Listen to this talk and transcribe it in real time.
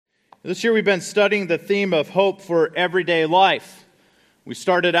This year we've been studying the theme of hope for everyday life. We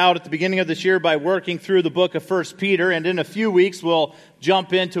started out at the beginning of this year by working through the book of 1 Peter, and in a few weeks we'll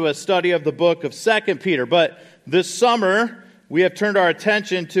jump into a study of the book of 2 Peter. But this summer we have turned our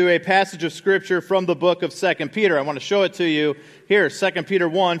attention to a passage of Scripture from the book of 2 Peter. I want to show it to you here. 2 Peter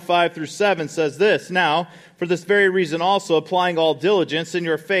 1, 5 through 7 says this, "Now, for this very reason also, applying all diligence, in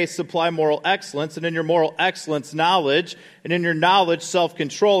your faith supply moral excellence, and in your moral excellence knowledge, and in your knowledge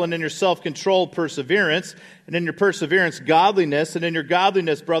self-control, and in your self-control perseverance, and in your perseverance godliness, and in your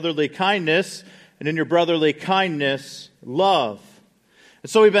godliness brotherly kindness, and in your brotherly kindness love." And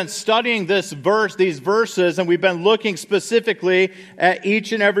so we've been studying these verses, and we've been looking specifically at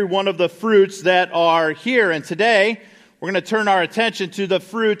each and every one of the fruits that are here. And today, we're going to turn our attention to the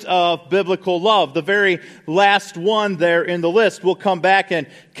fruit of biblical love, the very last one there in the list. We'll come back and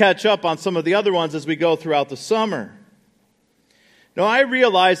catch up on some of the other ones as we go throughout the summer. Now, I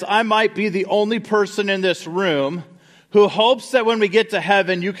realize I might be the only person in this room who hopes that when we get to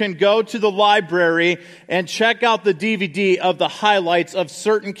heaven, you can go to the library and check out the DVD of the highlights of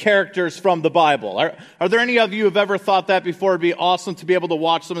certain characters from the Bible. Are there any of you who have ever thought that before? It'd be awesome to be able to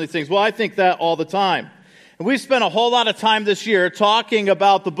watch some of these things. Well, I think that all the time. And we've spent a whole lot of time this year talking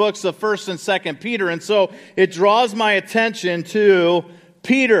about the books of 1st and 2nd Peter, and so it draws my attention to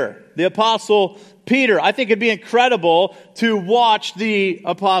Peter, the Apostle Peter. I think it'd be incredible to watch the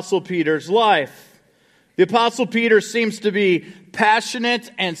Apostle Peter's life. The Apostle Peter seems to be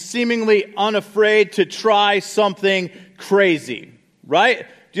passionate and seemingly unafraid to try something crazy, right?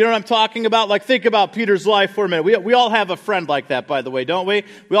 Do you know what I'm talking about? Like, think about Peter's life for a minute. We all have a friend like that, by the way, don't we?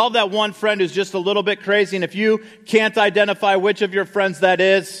 We all have that one friend who's just a little bit crazy, and if you can't identify which of your friends that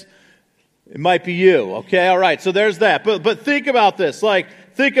is, it might be you, okay? All right, so there's that. But think about this. Like,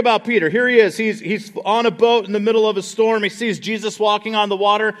 think about Peter. Here he is. He's on a boat in the middle of a storm. He sees Jesus walking on the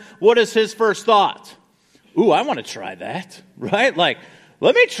water. What is his first thought? Ooh, I want to try that, right? Like,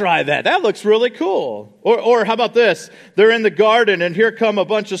 let me try that. That looks really cool. Or how about this? They're in the garden, and here come a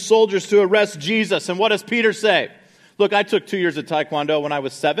bunch of soldiers to arrest Jesus. And what does Peter say? Look, I took 2 years of Taekwondo when I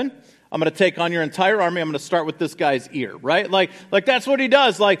was 7. I'm going to take on your entire army. I'm going to start with this guy's ear, right? Like that's what he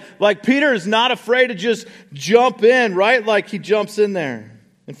does. Like Peter is not afraid to just jump in, right? Like he jumps in there.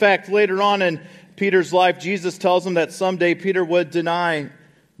 In fact, later on in Peter's life, Jesus tells him that someday Peter would deny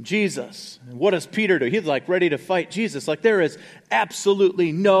Jesus. And what does Peter do? He's like ready to fight Jesus. Like there is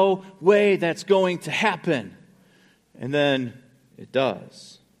absolutely no way that's going to happen. And then it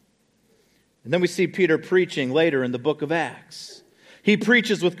does. And then we see Peter preaching later in the book of Acts. He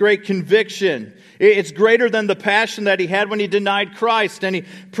preaches with great conviction. It's greater than the passion that he had when he denied Christ. And he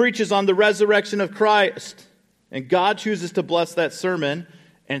preaches on the resurrection of Christ. And God chooses to bless that sermon.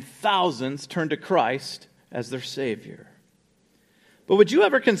 And thousands turn to Christ as their Savior. But would you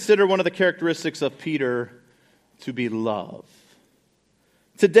ever consider one of the characteristics of Peter to be love?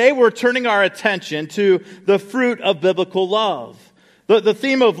 Today we're turning our attention to the fruit of biblical love. The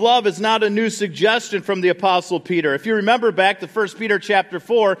theme of love is not a new suggestion from the Apostle Peter. If you remember back to 1 Peter chapter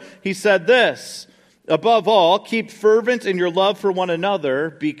 4, he said this, "Above all, keep fervent in your love for one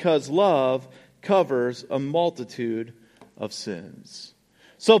another, because love covers a multitude of sins."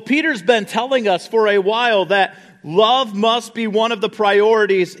 So Peter's been telling us for a while that love must be one of the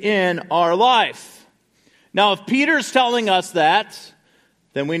priorities in our life. Now, if Peter's telling us that,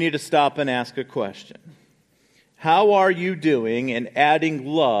 then we need to stop and ask a question. How are you doing in adding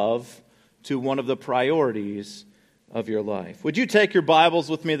love to one of the priorities of your life? Would you take your Bibles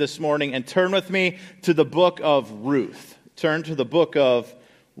with me this morning and turn with me to the book of Ruth? Turn to the book of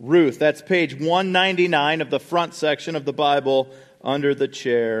Ruth. That's page 199 of the front section of the Bible under the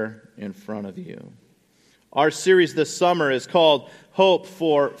chair in front of you. Our series this summer is called Hope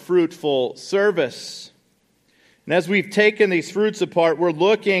for Fruitful Service. And as we've taken these fruits apart, we're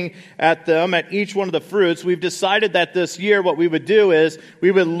looking at them, at each one of the fruits. We've decided that this year what we would do is we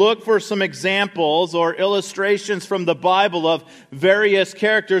would look for some examples or illustrations from the Bible of various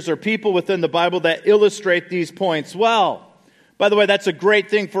characters or people within the Bible that illustrate these points well. By the way, that's a great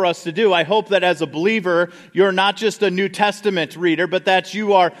thing for us to do. I hope that as a believer, you're not just a New Testament reader, but that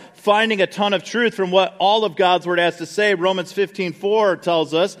you are finding a ton of truth from what all of God's Word has to say. Romans 15:4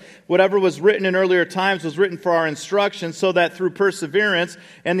 tells us, whatever was written in earlier times was written for our instruction, so that through perseverance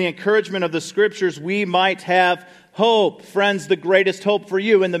and the encouragement of the Scriptures, we might have hope. Friends, the greatest hope for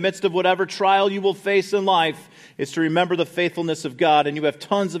you in the midst of whatever trial you will face in life is to remember the faithfulness of God, and you have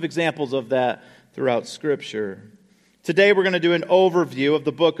tons of examples of that throughout Scripture. Today we're going to do an overview of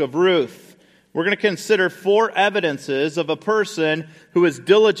the book of Ruth. We're going to consider 4 evidences of a person who is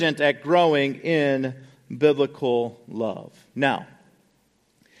diligent at growing in biblical love. Now,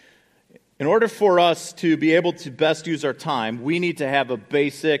 In order for us to be able to best use our time, we need to have a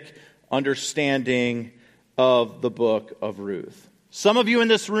basic understanding of the book of Ruth. Some of you in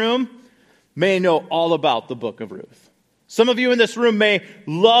this room may know all about the book of Ruth. Some of you in this room may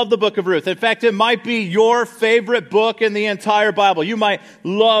love the book of Ruth. In fact, it might be your favorite book in the entire Bible. You might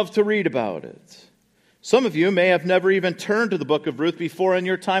love to read about it. Some of you may have never even turned to the book of Ruth before in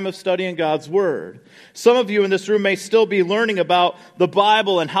your time of studying God's Word. Some of you in this room may still be learning about the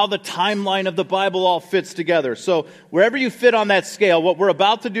Bible and how the timeline of the Bible all fits together. So wherever you fit on that scale, what we're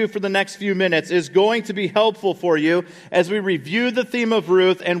about to do for the next few minutes is going to be helpful for you as we review the theme of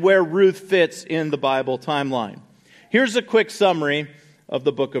Ruth and where Ruth fits in the Bible timeline. Here's a quick summary of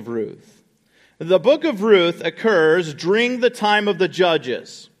the book of Ruth. The book of Ruth occurs during the time of the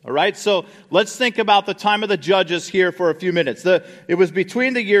Judges. All right, so let's think about the time of the Judges here for a few minutes. It was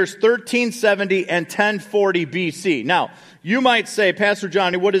between the years 1370 and 1040 BC. Now, you might say, Pastor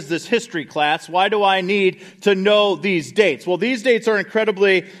Johnny, what is this history class? Why do I need to know these dates? Well, these dates are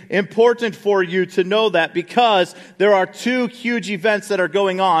incredibly important for you to know that because there are two huge events that are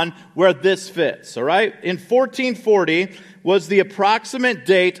going on where this fits. All right, in 1440 was the approximate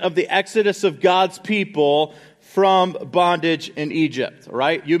date of the exodus of God's people from bondage in Egypt, all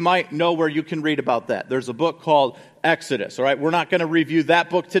right? You might know where you can read about that. There's a book called Exodus, all right? We're not going to review that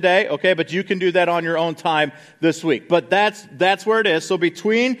book today, okay? But you can do that on your own time this week. But that's where it is. So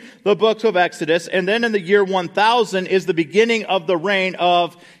between the books of Exodus and then in the year 1000 is the beginning of the reign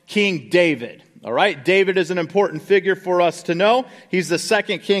of King David, all right? David is an important figure for us to know. He's the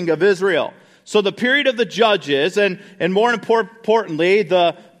second king of Israel. So the period of the Judges and more importantly,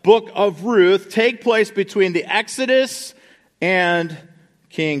 the book of Ruth take place between the Exodus and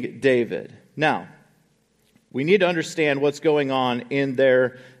King David. Now, we need to understand what's going on in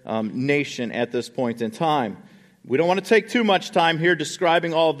their nation at this point in time. We don't want to take too much time here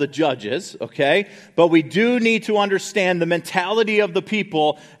describing all of the judges, okay? But we do need to understand the mentality of the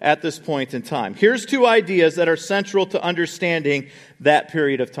people at this point in time. Here's two ideas that are central to understanding that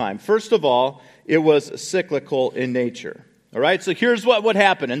period of time. First of all, it was cyclical in nature. All right, so here's what would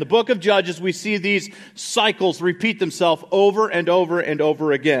happen. In the book of Judges, we see these cycles repeat themselves over and over and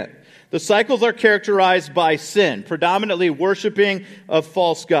over again. The cycles are characterized by sin, predominantly worshiping of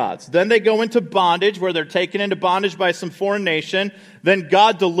false gods. Then they go into bondage, where they're taken into bondage by some foreign nation. Then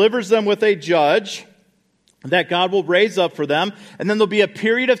God delivers them with a judge that God will raise up for them. And then there'll be a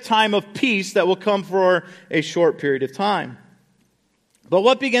period of time of peace that will come for a short period of time. But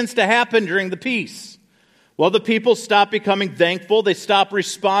what begins to happen during the peace? Well, the people stop becoming thankful. They stop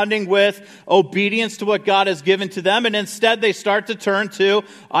responding with obedience to what God has given to them. And instead, they start to turn to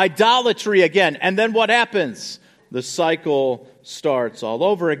idolatry again. And then what happens? The cycle starts all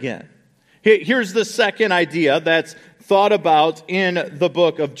over again. Here's the second idea that's thought about in the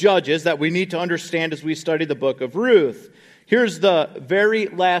book of Judges that we need to understand as we study the book of Ruth. Here's the very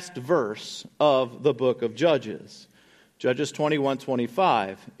last verse of the book of Judges. Judges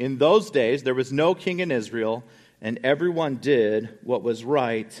 21:25. In those days there was no king in Israel, and everyone did what was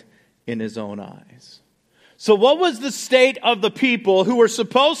right in his own eyes. So what was the state of the people who were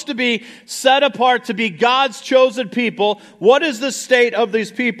supposed to be set apart to be God's chosen people? What is the state of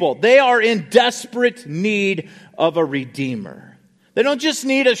these people? They are in desperate need of a redeemer. They don't just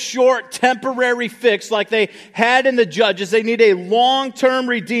need a short, temporary fix like they had in the Judges. They need a long-term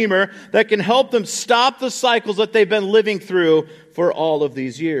redeemer that can help them stop the cycles that they've been living through for all of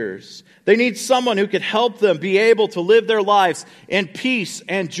these years. They need someone who could help them be able to live their lives in peace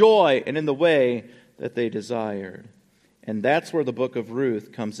and joy and in the way that they desired. And that's where the book of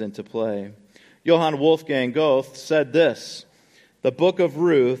Ruth comes into play. Johann Wolfgang Goethe said this: "The book of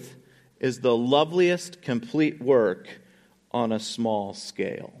Ruth is the loveliest complete work on a small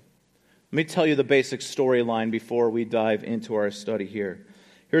scale." Let me tell you the basic storyline before we dive into our study here.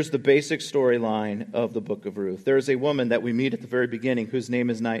 Here's the basic storyline of the book of Ruth. There is a woman that we meet at the very beginning whose name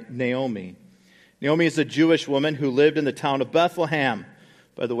is Naomi. Naomi is a Jewish woman who lived in the town of Bethlehem.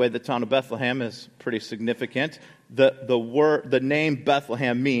 By the way, the town of Bethlehem is pretty significant. The name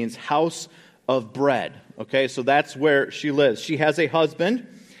Bethlehem means house of bread. Okay, so that's where she lives. She has a husband.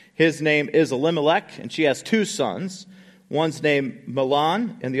 His name is Elimelech, and she has two sons. One's named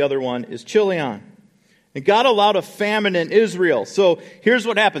Milan, and the other one is Chilion. And God allowed a famine in Israel. So here's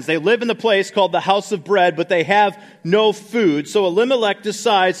what happens. They live in the place called the house of bread, but they have no food. So Elimelech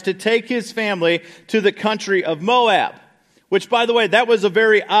decides to take his family to the country of Moab. Which, by the way, that was a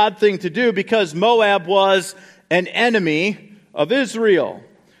very odd thing to do because Moab was an enemy of Israel.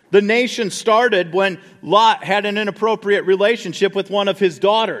 The nation started when Lot had an inappropriate relationship with one of his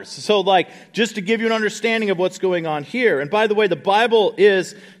daughters. So, just to give you an understanding of what's going on here. And by the way, the Bible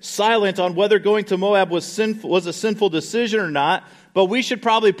is silent on whether going to Moab was a sinful decision or not. But we should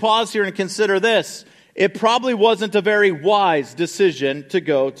probably pause here and consider this. It probably wasn't a very wise decision to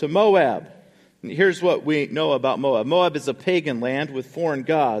go to Moab. Here's what we know about Moab. Moab is a pagan land with foreign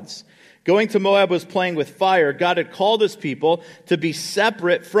gods. Going to Moab was playing with fire. God had called his people to be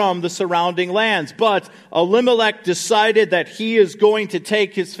separate from the surrounding lands. But Elimelech decided that he is going to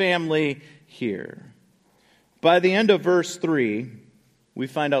take his family here. By the end of verse 3, we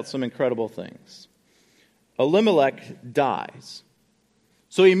find out some incredible things. Elimelech dies.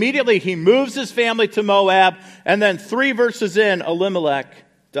 So immediately he moves his family to Moab, and then 3 verses in, Elimelech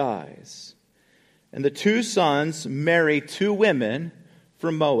dies. And the 2 sons marry 2 women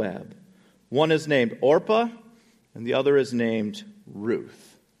from Moab. One is named Orpah, and the other is named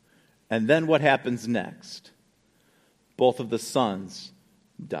Ruth. And then what happens next? Both of the sons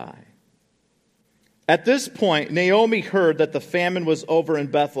die. At this point, Naomi heard that the famine was over in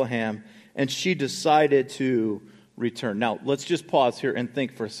Bethlehem, and she decided to return. Now, let's just pause here and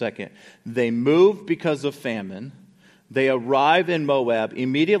think for a second. They moved because of famine. They arrive in Moab.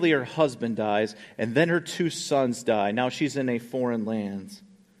 Immediately her husband dies, and then her 2 sons die. Now she's in a foreign land.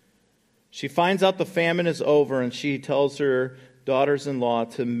 She finds out the famine is over, and she tells her daughters-in-law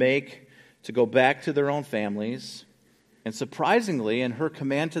to go back to their own families. And surprisingly, in her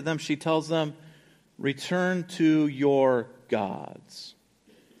command to them, she tells them, return to your gods.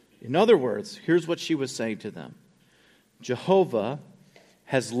 In other words, here's what she was saying to them. Jehovah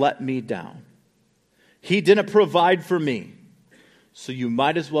has let me down. He didn't provide for me, so you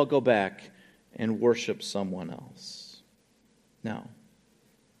might as well go back and worship someone else. Now,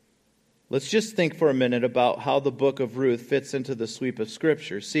 let's just think for a minute about how the book of Ruth fits into the sweep of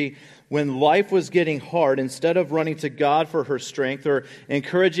Scripture. See, when life was getting hard, instead of running to God for her strength or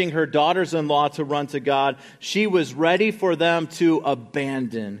encouraging her daughters-in-law to run to God, she was ready for them to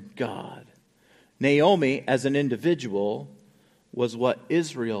abandon God. Naomi, as an individual, was what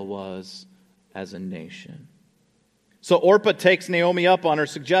Israel was as a nation. So Orpah takes Naomi up on her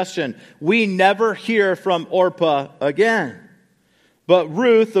suggestion. We never hear from Orpah again. But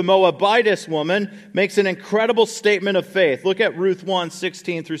Ruth, the Moabitess woman, makes an incredible statement of faith. Look at Ruth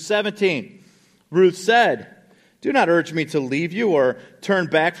 1:16 through 17. Ruth said, do not urge me to leave you or turn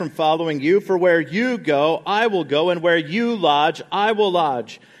back from following you, for where you go, I will go, and where you lodge, I will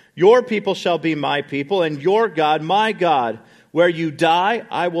lodge. Your people shall be my people, and your God my God. Where you die,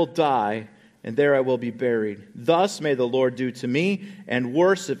 I will die, and there I will be buried. Thus may the Lord do to me, and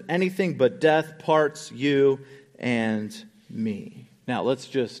worse, if anything but death parts you and me. Now, let's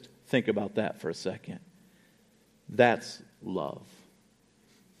just think about that for a second. That's love.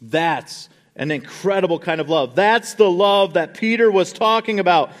 That's an incredible kind of love. That's the love that Peter was talking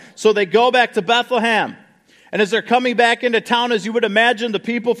about. So they go back to Bethlehem. And as they're coming back into town, as you would imagine, the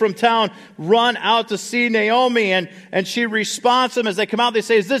people from town run out to see Naomi. And she responds to them as they come out. They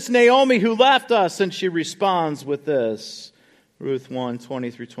say, is this Naomi who left us? And she responds with this. Ruth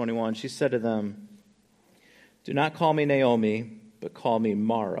 1:20 through 21. She said to them, do not call me Naomi, but call me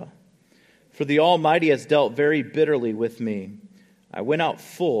Mara. For the Almighty has dealt very bitterly with me. I went out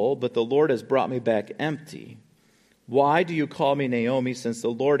full, but the Lord has brought me back empty. Why do you call me Naomi, since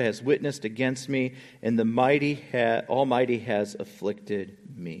the Lord has witnessed against me, and the Almighty has afflicted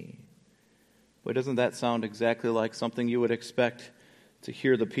me? Boy, doesn't that sound exactly like something you would expect to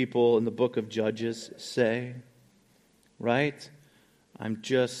hear the people in the book of Judges say? Right? I'm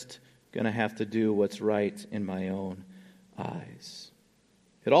just going to have to do what's right in my own eyes.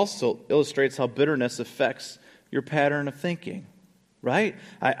 It also illustrates how bitterness affects your pattern of thinking. Right?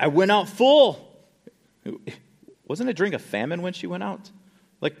 I went out full. Wasn't it during a famine when she went out?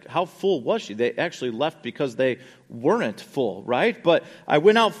 Like, how full was she? They actually left because they weren't full, right? But I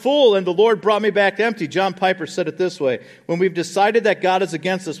went out full and the Lord brought me back empty. John Piper said it this way. When we've decided that God is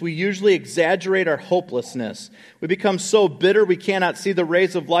against us, we usually exaggerate our hopelessness. We become so bitter we cannot see the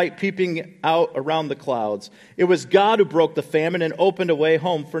rays of light peeping out around the clouds. It was God who broke the famine and opened a way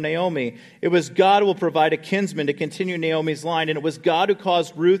home for Naomi. It was God who will provide a kinsman to continue Naomi's line. And it was God who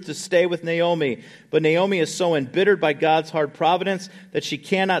caused Ruth to stay with Naomi. But Naomi is so embittered by God's hard providence that she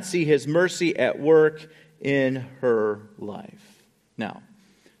cannot see his mercy at work in her life. Now,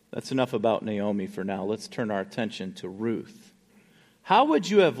 that's enough about Naomi for now. Let's turn our attention to Ruth. How would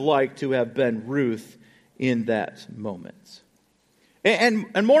you have liked to have been Ruth in that moment? And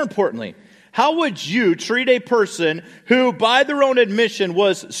more importantly, how would you treat a person who, by their own admission,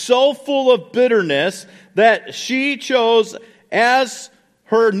 was so full of bitterness that she chose as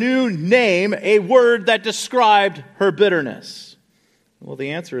her new name a word that described her bitterness? Well,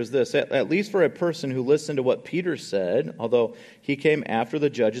 the answer is this. At least for a person who listened to what Peter said, although he came after the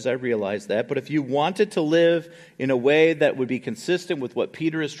judges, I realize that. But if you wanted to live in a way that would be consistent with what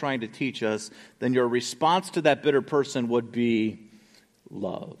Peter is trying to teach us, then your response to that bitter person would be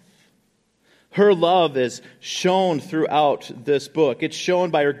love. Her love is shown throughout this book. It's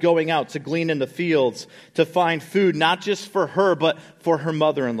shown by her going out to glean in the fields, to find food, not just for her, but for her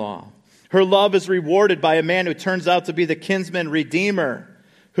mother-in-law. Her love is rewarded by a man who turns out to be the kinsman redeemer,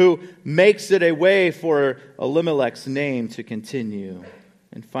 who makes it a way for Elimelech's name to continue.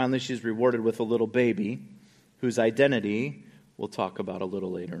 And finally, she's rewarded with a little baby, whose identity we'll talk about a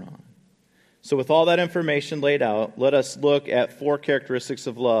little later on. So with all that information laid out, let us look at 4 characteristics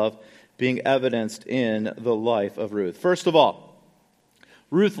of love being evidenced in the life of Ruth. First of all,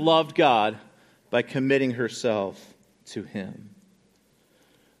 Ruth loved God by committing herself to Him.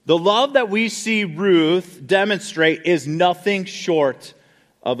 The love that we see Ruth demonstrate is nothing short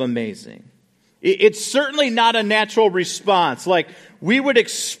of amazing. It's certainly not a natural response. Like, we would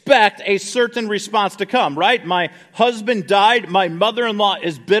expect a certain response to come, right? My husband died. My mother-in-law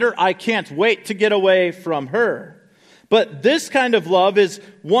is bitter. I can't wait to get away from her. But this kind of love is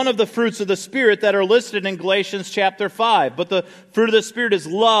one of the fruits of the Spirit that are listed in Galatians chapter 5. But the fruit of the Spirit is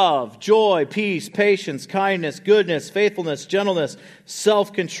love, joy, peace, patience, kindness, goodness, faithfulness, gentleness,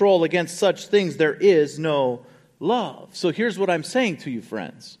 self-control. Against such things there is no love. So here's what I'm saying to you,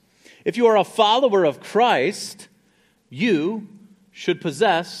 friends. If you are a follower of Christ, you should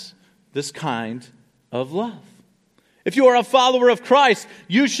possess this kind of love. If you are a follower of Christ,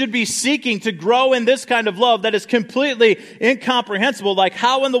 you should be seeking to grow in this kind of love that is completely incomprehensible. Like,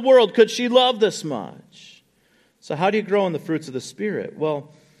 how in the world could she love this much? So how do you grow in the fruits of the Spirit?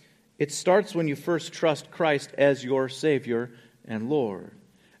 Well, it starts when you first trust Christ as your Savior and Lord.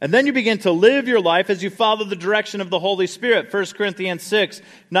 And then you begin to live your life as you follow the direction of the Holy Spirit. 1 Corinthians 6,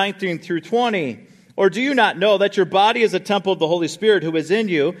 19 through 20. Or do you not know that your body is a temple of the Holy Spirit who is in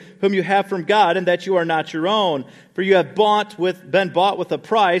you, whom you have from God, and that you are not your own? For you have been bought with a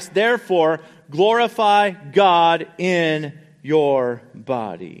price. Therefore, glorify God in your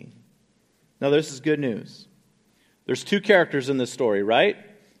body. Now, this is good news. There's 2 characters in this story, right?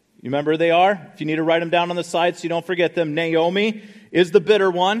 You remember who they are? If you need to write them down on the side so you don't forget them. Naomi is the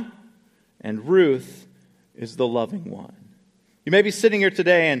bitter one, and Ruth is the loving one. You may be sitting here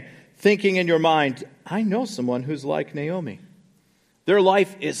today and thinking in your mind, I know someone who's like Naomi. Their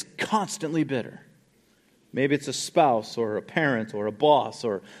life is constantly bitter. Maybe it's a spouse or a parent or a boss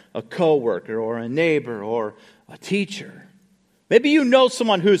or a coworker or a neighbor or a teacher. Maybe you know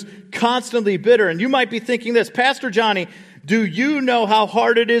someone who's constantly bitter, and you might be thinking this, Pastor Johnny, do you know how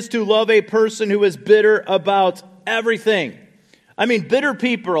hard it is to love a person who is bitter about everything? I mean, bitter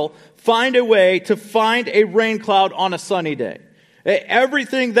people find a way to find a rain cloud on a sunny day.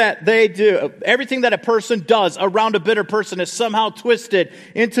 Everything that they do, everything that a person does around a bitter person is somehow twisted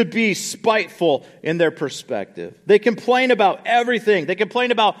into be spiteful in their perspective. They complain about everything. They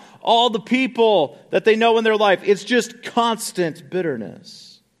complain about all the people that they know in their life. It's just constant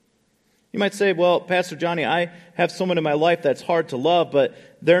bitterness. You might say, well, Pastor Johnny, I have someone in my life that's hard to love, but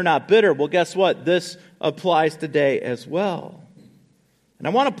they're not bitter. Well, guess what? This applies today as well. And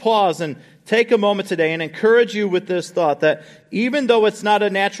I want to pause and take a moment today and encourage you with this thought that even though it's not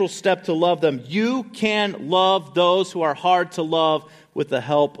a natural step to love them, you can love those who are hard to love with the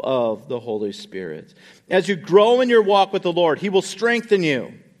help of the Holy Spirit. As you grow in your walk with the Lord, He will strengthen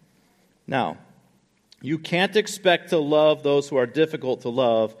you. Now, you can't expect to love those who are difficult to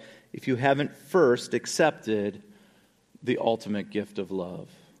love if you haven't first accepted the ultimate gift of love.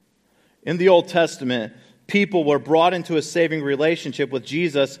 In the Old Testament, people were brought into a saving relationship with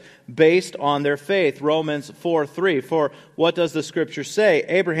Jesus based on their faith. Romans 4:3. For what does the Scripture say?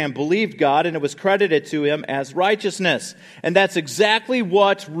 Abraham believed God, and it was credited to him as righteousness. And that's exactly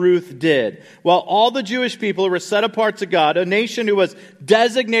what Ruth did. While all the Jewish people who were set apart to God, a nation who was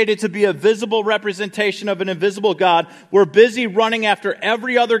designated to be a visible representation of an invisible God, were busy running after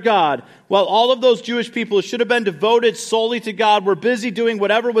every other god. While all of those Jewish people who should have been devoted solely to God were busy doing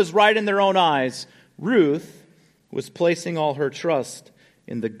whatever was right in their own eyes, Ruth was placing all her trust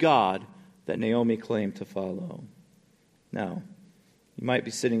in the God that Naomi claimed to follow. Now, you might be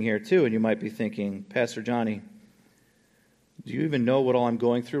sitting here too, and you might be thinking, Pastor Johnny, do you even know what all I'm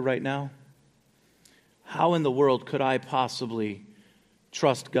going through right now? How in the world could I possibly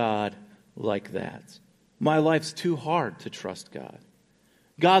trust God like that? My life's too hard to trust God.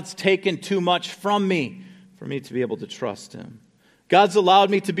 God's taken too much from me for me to be able to trust Him. God's allowed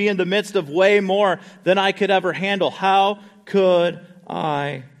me to be in the midst of way more than I could ever handle. How could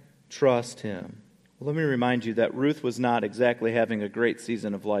I trust him. Well, let me remind you that Ruth was not exactly having a great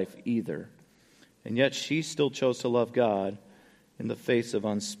season of life either. And yet she still chose to love God in the face of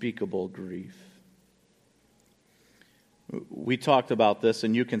unspeakable grief. We talked about this,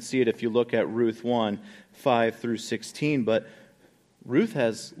 and you can see it if you look at Ruth 1, 5 through 16, but Ruth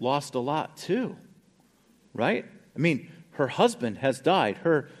has lost a lot too, right? I mean, her husband has died.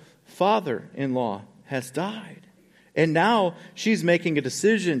 Her father-in-law has died. And now she's making a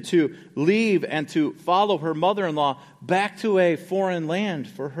decision to leave and to follow her mother-in-law back to a foreign land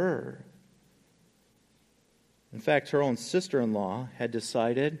for her. In fact, her own sister-in-law had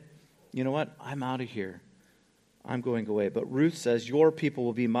decided, you know what, I'm out of here. I'm going away. But Ruth says, your people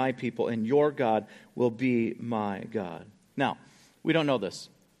will be my people, and your God will be my God. Now, we don't know this.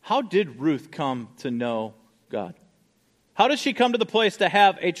 How did Ruth come to know God? How does she come to the place to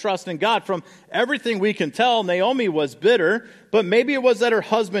have a trust in God? From everything we can tell, Naomi was bitter, but maybe it was that her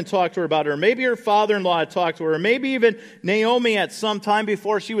husband talked to her about it, or maybe her father-in-law had talked to her, or maybe even Naomi at some time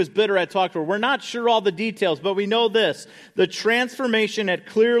before she was bitter had talked to her. We're not sure all the details, but we know this. The transformation had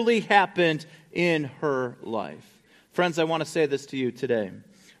clearly happened in her life. Friends, I want to say this to you today.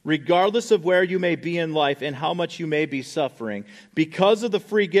 Regardless of where you may be in life and how much you may be suffering, because of the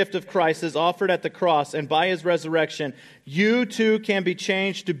free gift of Christ as offered at the cross and by his resurrection, you too can be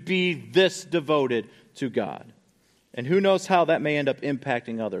changed to be this devoted to God. And who knows how that may end up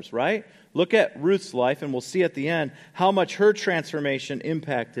impacting others, right? Look at Ruth's life and we'll see at the end how much her transformation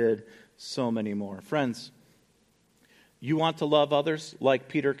impacted so many more. Friends, you want to love others like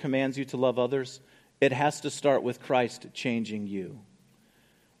Peter commands you to love others? It has to start with Christ changing you.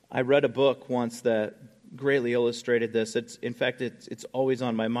 I read a book once that greatly illustrated this. It's always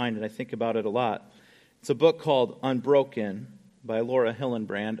on my mind, and I think about it a lot. It's a book called Unbroken by Laura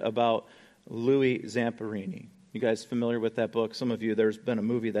Hillenbrand about Louis Zamperini. You guys familiar with that book? Some of you, there's been a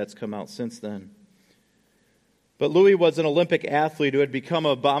movie that's come out since then. But Louis was an Olympic athlete who had become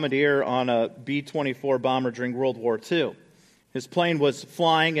a bombardier on a B-24 bomber during World War II. His plane was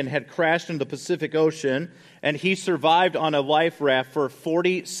flying and had crashed into the Pacific Ocean, and he survived on a life raft for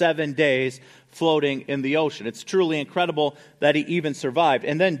 47 days floating in the ocean. It's truly incredible that he even survived.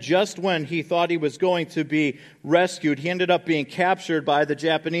 And then just when he thought he was going to be rescued, he ended up being captured by the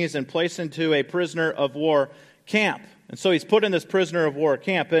Japanese and placed into a prisoner of war camp. And so he's put in this prisoner of war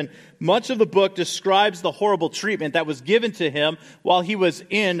camp. And much of the book describes the horrible treatment that was given to him while he was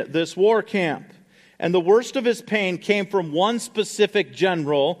in this war camp. And the worst of his pain came from one specific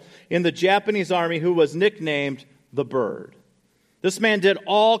general in the Japanese army who was nicknamed the Bird. This man did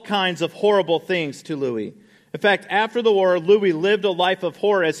all kinds of horrible things to Louis. In fact, after the war, Louis lived a life of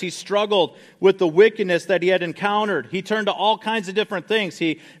horror as he struggled with the wickedness that he had encountered. He turned to all kinds of different things.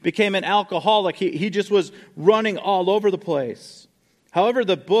 He became an alcoholic. He just was running all over the place. However,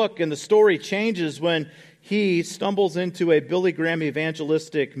 the book and the story changes when he stumbles into a Billy Graham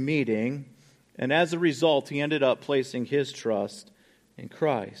evangelistic meeting. And as a result, he ended up placing his trust in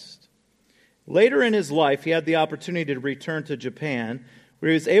Christ. Later in his life, he had the opportunity to return to Japan, where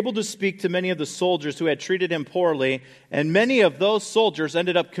he was able to speak to many of the soldiers who had treated him poorly, and many of those soldiers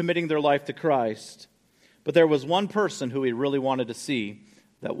ended up committing their life to Christ. But there was one person who he really wanted to see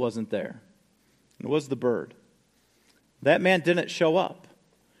that wasn't there. It was the Bird. That man didn't show up.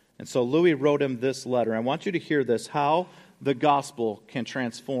 And so Louis wrote him this letter. I want you to hear this, how the gospel can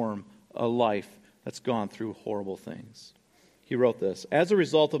transform a life that's gone through horrible things. He wrote this: as a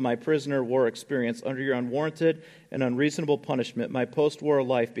result of my prisoner of war experience under your unwarranted and unreasonable punishment, my post-war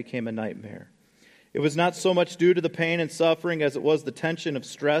life became a nightmare. It was not so much due to the pain and suffering as it was the tension of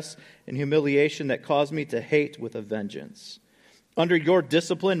stress and humiliation that caused me to hate with a vengeance. Under your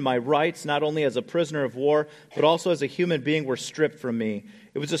discipline, my rights, not only as a prisoner of war, but also as a human being, were stripped from me.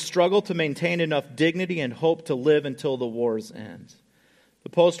 It was a struggle to maintain enough dignity and hope to live until the war's end. The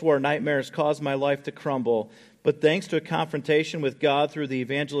post-war nightmares caused my life to crumble, but thanks to a confrontation with God through the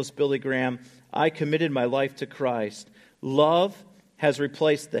evangelist Billy Graham, I committed my life to Christ. Love has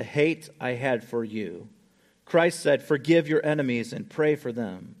replaced the hate I had for you. Christ said, forgive your enemies and pray for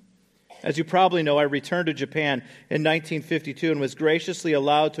them. As you probably know, I returned to Japan in 1952 and was graciously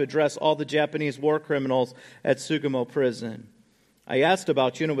allowed to address all the Japanese war criminals at Sugamo prison. I asked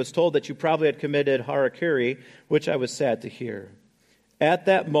about you and was told that you probably had committed harakiri, which I was sad to hear. At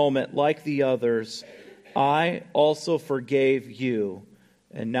that moment, like the others, I also forgave you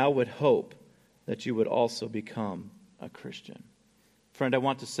and now would hope that you would also become a Christian. Friend, I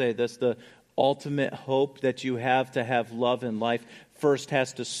want to say this: the ultimate hope that you have to have love in life first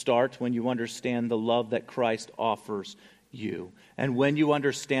has to start when you understand the love that Christ offers you. And when you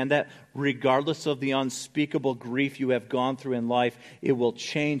understand that, regardless of the unspeakable grief you have gone through in life, it will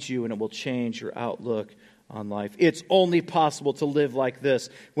change you and it will change your outlook on life. It's only possible to live like this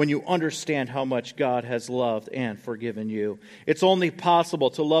when you understand how much God has loved and forgiven you. It's only possible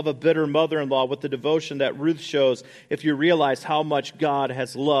to love a bitter mother-in-law with the devotion that Ruth shows if you realize how much God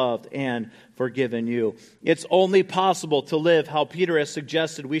has loved and forgiven you. It's only possible to live how Peter has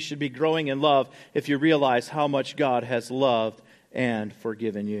suggested we should be growing in love if you realize how much God has loved and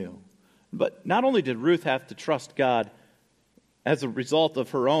forgiven you. But not only did Ruth have to trust God as a result of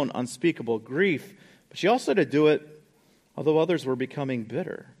her own unspeakable grief, but she also had to do it although others were becoming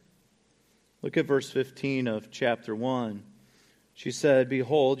bitter. Look at verse 15 of chapter 1. She said,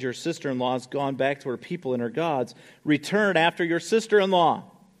 "Behold, your sister-in-law has gone back to her people and her gods. Return after your sister-in-law."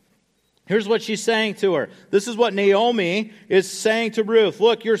 Here's what she's saying to her. This is what Naomi is saying to Ruth.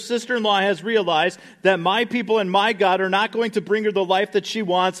 Look, your sister-in-law has realized that my people and my God are not going to bring her the life that she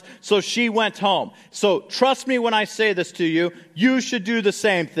wants, so she went home. So trust me when I say this to you. You should do the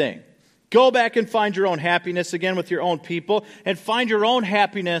same thing. Go back and find your own happiness again with your own people, and find your own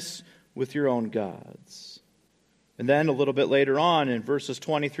happiness with your own gods. And then a little bit later on in verses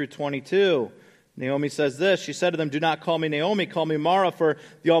 20 through 22, Naomi says this. She said to them, "Do not call me Naomi, call me Mara, for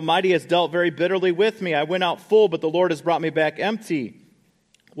the Almighty has dealt very bitterly with me. I went out full, but the Lord has brought me back empty.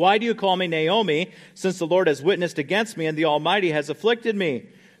 Why do you call me Naomi, since the Lord has witnessed against me, and the Almighty has afflicted me?"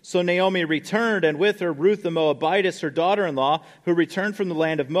 So Naomi returned, and with her Ruth the Moabitess, her daughter-in-law, who returned from the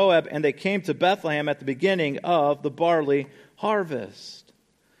land of Moab, and they came to Bethlehem at the beginning of the barley harvest.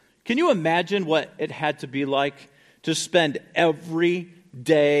 Can you imagine what it had to be like to spend every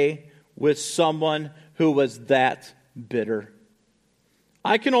day with someone who was that bitter?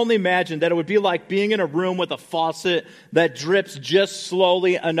 I can only imagine that it would be like being in a room with a faucet that drips just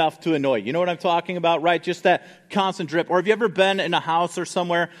slowly enough to annoy you. You know what I'm talking about, right? Just that constant drip. Or have you ever been in a house or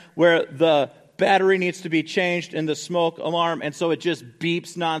somewhere where the battery needs to be changed in the smoke alarm, and so it just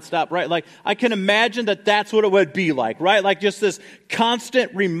beeps nonstop, right? Like, I can imagine that that's what it would be like, right? Like just this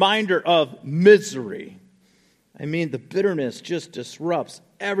constant reminder of misery. I mean, the bitterness just disrupts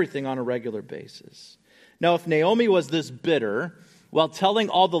everything on a regular basis. Now, if Naomi was this bitter, while telling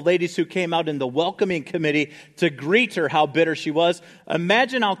all the ladies who came out in the welcoming committee to greet her how bitter she was,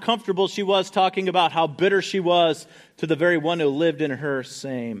 imagine how comfortable she was talking about how bitter she was to the very one who lived in her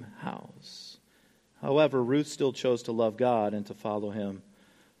same house. However, Ruth still chose to love God and to follow him.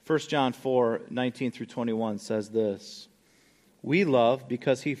 1 John 4:19 through 21 says this, "We love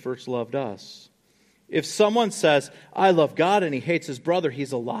because he first loved us. If someone says, 'I love God,' and he hates his brother,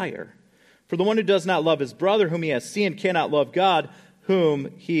 he's a liar. For the one who does not love his brother whom he has seen cannot love God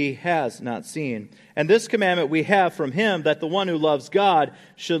whom he has not seen. And this commandment we have from him, that the one who loves God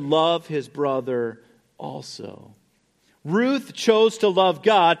should love his brother also." Ruth chose to love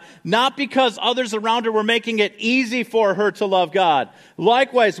God, not because others around her were making it easy for her to love God.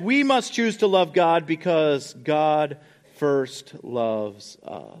 Likewise, we must choose to love God because God first loves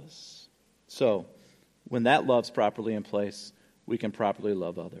us. So, when that love's properly in place, we can properly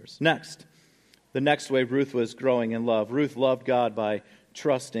love others. The next way Ruth was growing in love. Ruth loved God by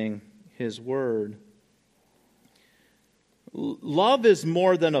trusting his word. Love is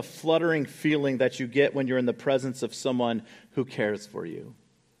more than a fluttering feeling that you get when you're in the presence of someone who cares for you,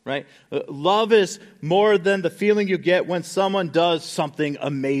 right? Love is more than the feeling you get when someone does something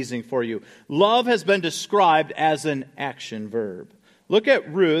amazing for you. Love has been described as an action verb. Look at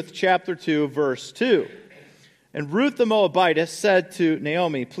Ruth chapter 2, verse 2. "And Ruth the Moabitess said to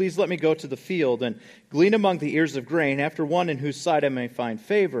Naomi, 'Please let me go to the field and glean among the ears of grain after one in whose sight I may find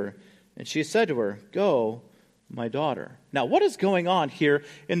favor.' And she said to her, 'Go, my daughter.'" Now, what is going on here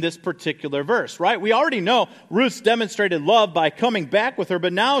in this particular verse, right? We already know Ruth's demonstrated love by coming back with her,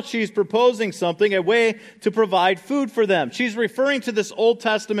 but now she's proposing something, a way to provide food for them. She's referring to this Old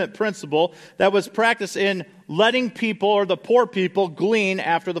Testament principle that was practiced in letting people, or the poor people, glean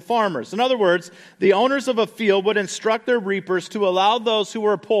after the farmers. In other words, the owners of a field would instruct their reapers to allow those who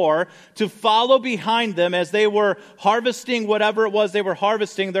were poor to follow behind them as they were harvesting whatever it was they were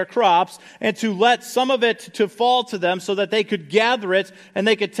harvesting, their crops, and to let some of it to fall to them so that they could gather it and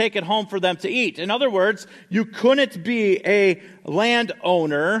they could take it home for them to eat. In other words, you couldn't be a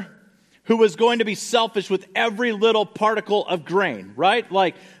landowner who was going to be selfish with every little particle of grain, right?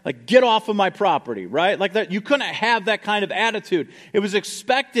 Like get off of my property, right? Like that, you couldn't have that kind of attitude. It was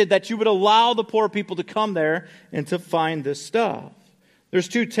expected that you would allow the poor people to come there and to find this stuff. There's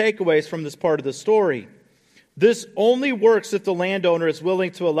two takeaways from this part of the story. This only works if the landowner is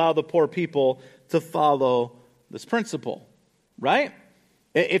willing to allow the poor people to follow this principle, right?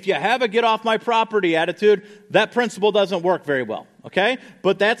 If you have a get off my property attitude, that principle doesn't work very well, okay?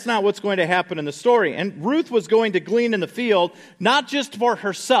 But that's not what's going to happen in the story. And Ruth was going to glean in the field, not just for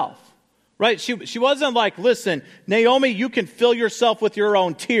herself, right? She wasn't like, listen, Naomi, you can fill yourself with your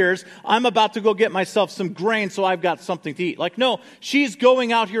own tears. I'm about to go get myself some grain so I've got something to eat. Like, no, she's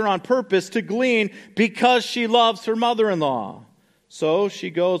going out here on purpose to glean because she loves her mother-in-law. So she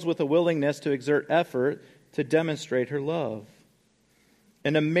goes with a willingness to exert effort to demonstrate her love.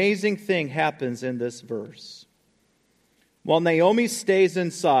 An amazing thing happens in this verse. While Naomi stays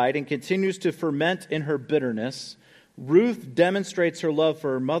inside and continues to ferment in her bitterness, Ruth demonstrates her love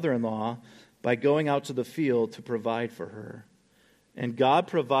for her mother-in-law by going out to the field to provide for her. And God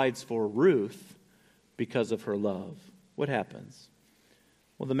provides for Ruth because of her love. What happens?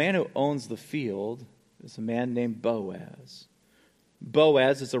 Well, the man who owns the field is a man named Boaz.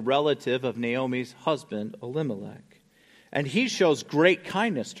 Boaz is a relative of Naomi's husband, Elimelech. And he shows great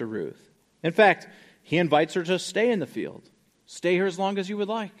kindness to Ruth. In fact, he invites her to stay in the field. Stay here as long as you would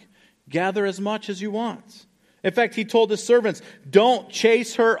like. Gather as much as you want. In fact, he told his servants, don't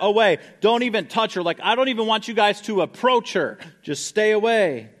chase her away. Don't even touch her. Like, I don't even want you guys to approach her. Just stay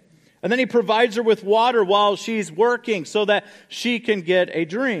away. And then he provides her with water while she's working so that she can get a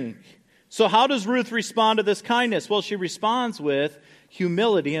drink. So how does Ruth respond to this kindness? Well, she responds with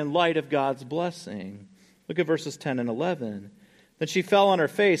humility in light of God's blessing. Look at verses 10 and 11. Then she fell on her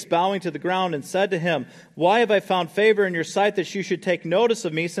face, bowing to the ground, and said to him, why have I found favor in your sight that you should take notice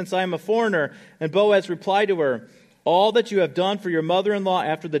of me, since I am a foreigner? And Boaz replied to her, all that you have done for your mother-in-law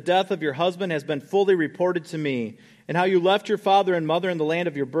after the death of your husband has been fully reported to me, and how you left your father and mother in the land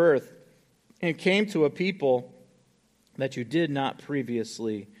of your birth, and came to a people that you did not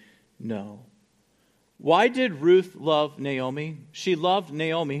previously know. Why did Ruth love Naomi? She loved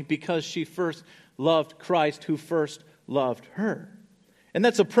Naomi because she first loved Christ, who first loved her. And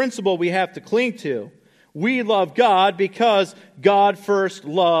that's a principle we have to cling to. We love God because God first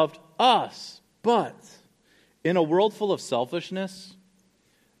loved us. But in a world full of selfishness,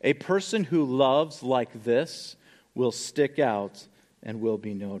 a person who loves like this will stick out and will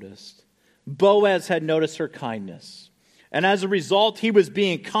be noticed. Boaz had noticed her kindness. And as a result, he was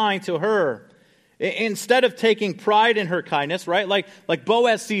being kind to her. Instead of taking pride in her kindness, right? Like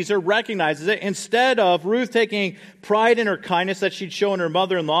Boaz sees her, recognizes it. Instead of Ruth taking pride in her kindness that she'd shown her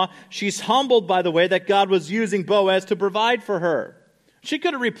mother-in-law, she's humbled by the way that God was using Boaz to provide for her. She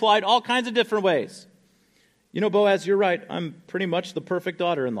could have replied all kinds of different ways. You know, Boaz, you're right. I'm pretty much the perfect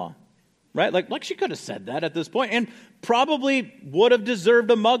daughter-in-law. Right? Like she could have said that at this point and probably would have deserved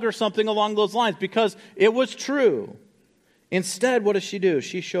a mug or something along those lines because it was true. Instead, what does she do?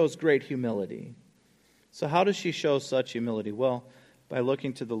 She shows great humility. So how does she show such humility? Well, by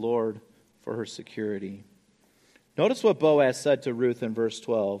looking to the Lord for her security. Notice what Boaz said to Ruth in verse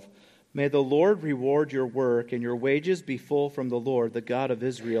 12. May the Lord reward your work and your wages be full from the Lord, the God of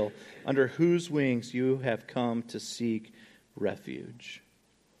Israel, under whose wings you have come to seek refuge.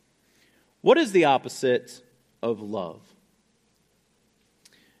 What is the opposite of love?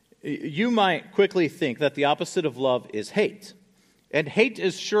 You might quickly think that the opposite of love is hate. And hate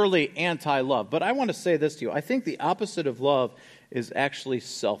is surely anti-love. But I want to say this to you. I think the opposite of love is actually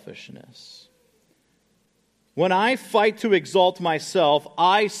selfishness. When I fight to exalt myself,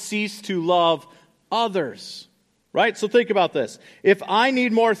 I cease to love others. Right? So think about this. If I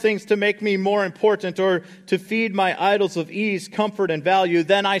need more things to make me more important or to feed my idols of ease, comfort, and value,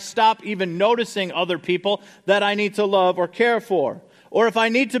 then I stop even noticing other people that I need to love or care for. Or if I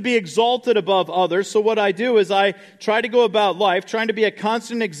need to be exalted above others, so what I do is I try to go about life trying to be a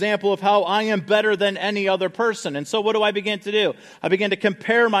constant example of how I am better than any other person. And so what do I begin to do? I begin to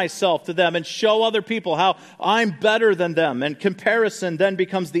compare myself to them and show other people how I'm better than them. And comparison then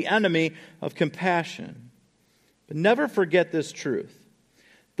becomes the enemy of compassion. But never forget this truth.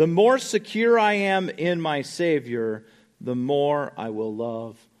 The more secure I am in my Savior, the more I will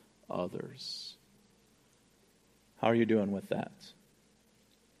love others. How are you doing with that?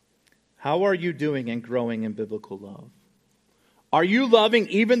 How are you doing in growing in biblical love? Are you loving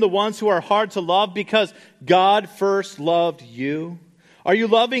even the ones who are hard to love because God first loved you? Are you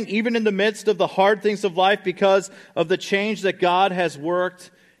loving even in the midst of the hard things of life because of the change that God has worked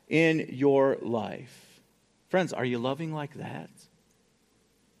in your life? Friends, are you loving like that?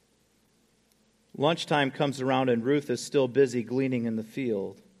 Lunchtime comes around and Ruth is still busy gleaning in the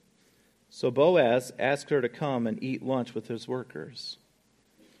field. So Boaz asks her to come and eat lunch with his workers.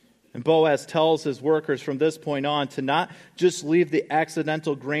 And Boaz tells his workers from this point on to not just leave the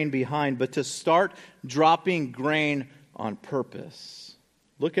accidental grain behind, but to start dropping grain on purpose.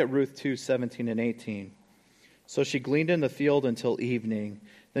 Look at Ruth 2:17 and 18. So she gleaned in the field until evening.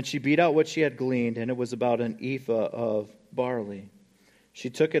 Then she beat out what she had gleaned, and it was about an ephah of barley. She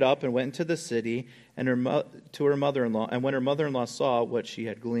took it up and went into the city and to her mother-in-law. And when her mother-in-law saw what she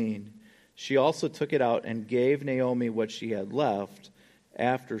had gleaned, she also took it out and gave Naomi what she had left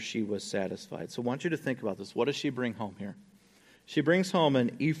after she was satisfied. So I want you to think about this. What does she bring home here? She brings home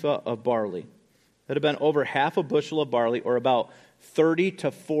an ephah of barley. That had been over half a bushel of barley, or about 30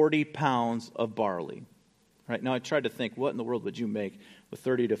 to 40 pounds of barley. Right now I tried to think, what in the world would you make with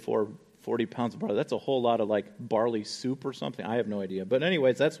 30 to 40 pounds of barley? That's a whole lot of like barley soup or something. I have no idea. But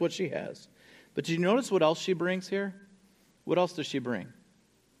anyways, that's what she has. But did you notice what else she brings here? What else does she bring?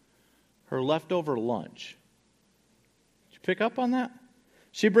 Her leftover lunch. Did you pick up on that?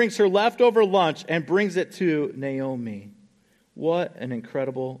 She brings her leftover lunch and brings it to Naomi. What an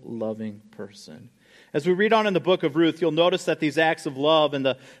incredible, loving person. As we read on in the book of Ruth, you'll notice that these acts of love and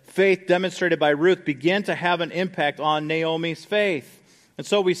the faith demonstrated by Ruth begin to have an impact on Naomi's faith. And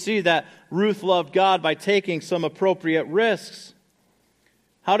so we see that Ruth loved God by taking some appropriate risks.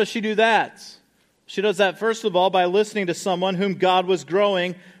 How does she do that? She does that, first of all, by listening to someone whom God was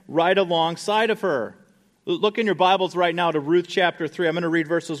growing right alongside of her. Look in your Bibles right now to Ruth chapter 3. I'm going to read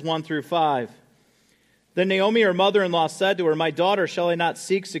verses 1 through 5. Then Naomi, her mother-in-law, said to her, "My daughter, shall I not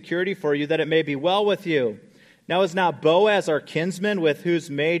seek security for you, that it may be well with you? Now is not Boaz our kinsman, with whose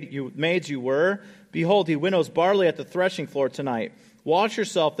maids you were? Behold, he winnows barley at the threshing floor tonight. Wash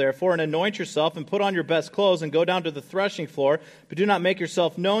yourself, therefore, and anoint yourself, and put on your best clothes, and go down to the threshing floor. But do not make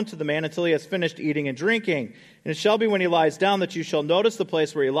yourself known to the man until he has finished eating and drinking. And it shall be when he lies down that you shall notice the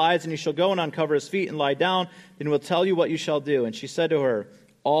place where he lies, and you shall go and uncover his feet and lie down, and he will tell you what you shall do." And she said to her,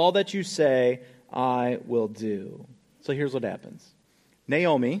 "All that you say I will do." So here's what happens.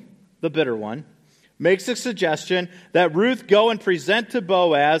 Naomi, the bitter one, makes a suggestion that Ruth go and present to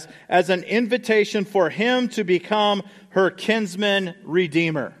Boaz as an invitation for him to become her kinsman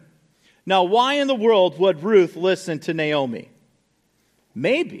redeemer. Now, why in the world would Ruth listen to Naomi?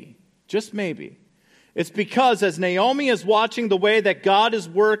 Maybe, just maybe, it's because as Naomi is watching the way that God is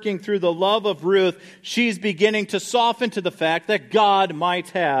working through the love of Ruth, she's beginning to soften to the fact that God might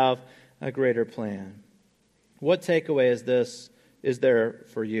have a greater plan. What takeaway is there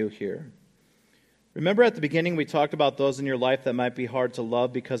for you here? Remember at the beginning we talked about those in your life that might be hard to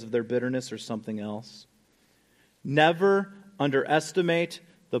love because of their bitterness or something else? Never underestimate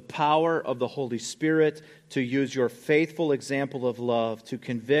the power of the Holy Spirit to use your faithful example of love to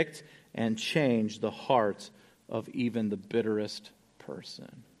convict and change the heart of even the bitterest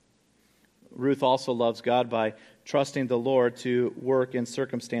person. Ruth also loves God by trusting the Lord to work in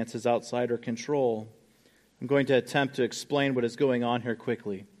circumstances outside her control. I'm going to attempt to explain what is going on here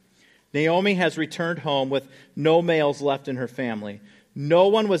quickly. Naomi has returned home with no males left in her family. No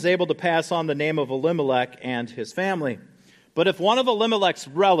one was able to pass on the name of Elimelech and his family. But if one of Elimelech's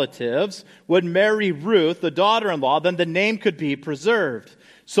relatives would marry Ruth, the daughter-in-law, then the name could be preserved.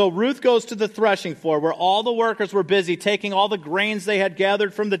 So Ruth goes to the threshing floor where all the workers were busy taking all the grains they had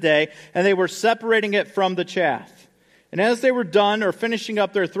gathered from the day, and they were separating it from the chaff. And as they were done or finishing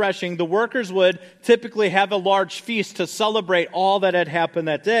up their threshing, the workers would typically have a large feast to celebrate all that had happened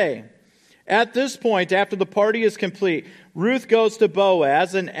that day. At this point, after the party is complete, Ruth goes to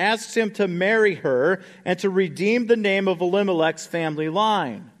Boaz and asks him to marry her and to redeem the name of Elimelech's family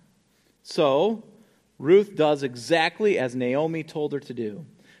line. So, Ruth does exactly as Naomi told her to do.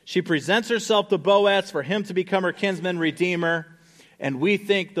 She presents herself to Boaz for him to become her kinsman redeemer, and we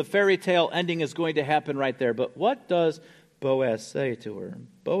think the fairy tale ending is going to happen right there. But what does Boaz say to her?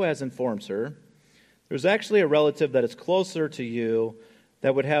 Boaz informs her, "There's actually a relative that is closer to you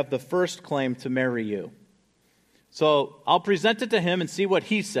that would have the first claim to marry you. So I'll present it to him and see what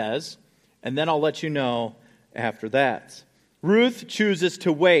he says, and then I'll let you know after that." Ruth chooses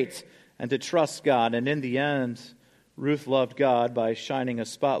to wait and to trust God, and in the end, Ruth loved God by shining a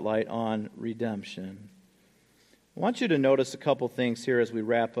spotlight on redemption. I want you to notice a couple things here as we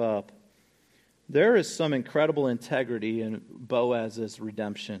wrap up. There is some incredible integrity in Boaz's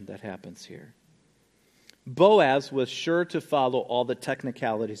redemption that happens here. Boaz was sure to follow all the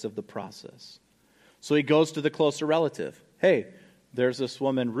technicalities of the process. So he goes to the closer relative. "Hey, there's this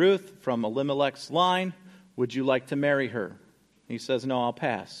woman Ruth from Elimelech's line. Would you like to marry her?" He says, "No, I'll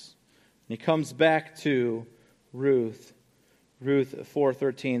pass." And he comes back to Ruth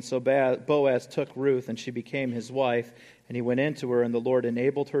 4:13. So Boaz took Ruth, and she became his wife, and he went into her, and the Lord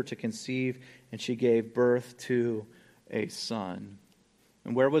enabled her to conceive, and she gave birth to a son.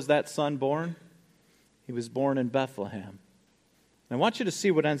 And where was that son born? He was born in Bethlehem. I want you to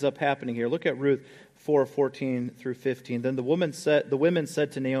see what ends up happening here. Look at Ruth 4:14 through 15. Then the women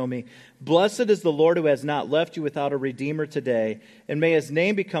said to Naomi, "Blessed is the Lord who has not left you without a redeemer today, and may his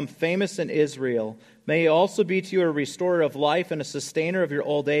name become famous in Israel. May he also be to you a restorer of life and a sustainer of your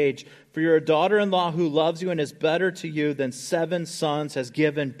old age. For your daughter-in-law who loves you and is better to you than 7 sons has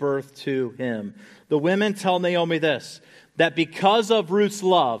given birth to him." The women tell Naomi this, that because of Ruth's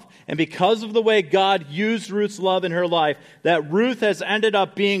love and because of the way God used Ruth's love in her life, that Ruth has ended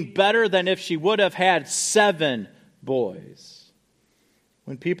up being better than if she would have had 7 boys.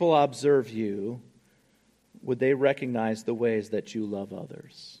 When people observe you, would they recognize the ways that you love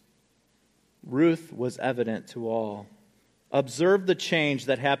others? Ruth was evident to all. Observe the change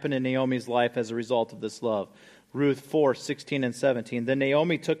that happened in Naomi's life as a result of this love. Ruth 4:16 and 17. Then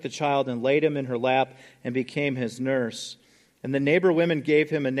Naomi took the child and laid him in her lap and became his nurse. And the neighbor women gave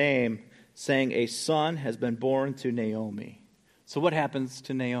him a name, saying, "A son has been born to Naomi." So what happens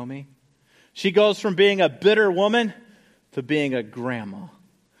to Naomi? She goes from being a bitter woman to being a grandma,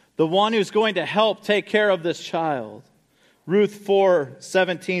 the one who's going to help take care of this child. Ruth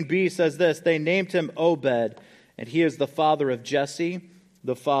 4:17b says this, "They named him Obed, and he is the father of Jesse,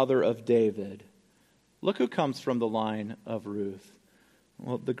 the father of David." Look who comes from the line of Ruth.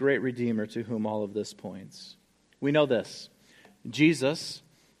 Well, the great Redeemer to whom all of this points. We know this. Jesus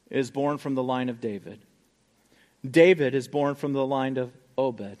is born from the line of David. David is born from the line of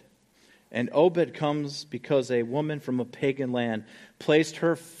Obed. And Obed comes because a woman from a pagan land placed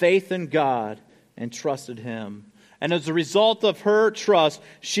her faith in God and trusted him. And as a result of her trust,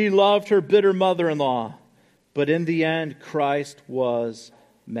 she loved her bitter mother-in-law. But in the end, Christ was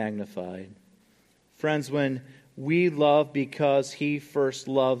magnified. Friends, when we love because he first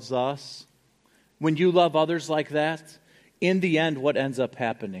loves us, when you love others like that, in the end, what ends up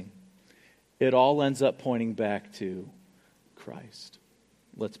happening? It all ends up pointing back to Christ.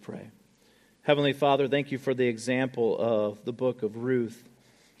 Let's pray. Heavenly Father, thank you for the example of the book of Ruth.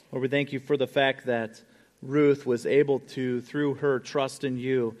 Lord, we thank you for the fact that Ruth was able to, through her trust in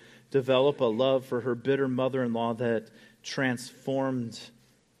you, develop a love for her bitter mother-in-law that transformed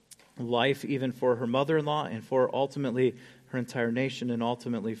life even for her mother-in-law and for ultimately her entire nation and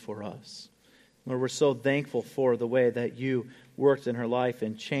ultimately for us. Lord, we're so thankful for the way that you worked in her life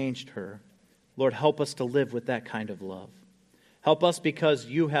and changed her. Lord, help us to live with that kind of love. Help us because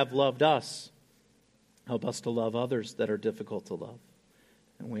you have loved us. Help us to love others that are difficult to love.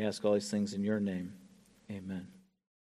 And we ask all these things in your name. Amen.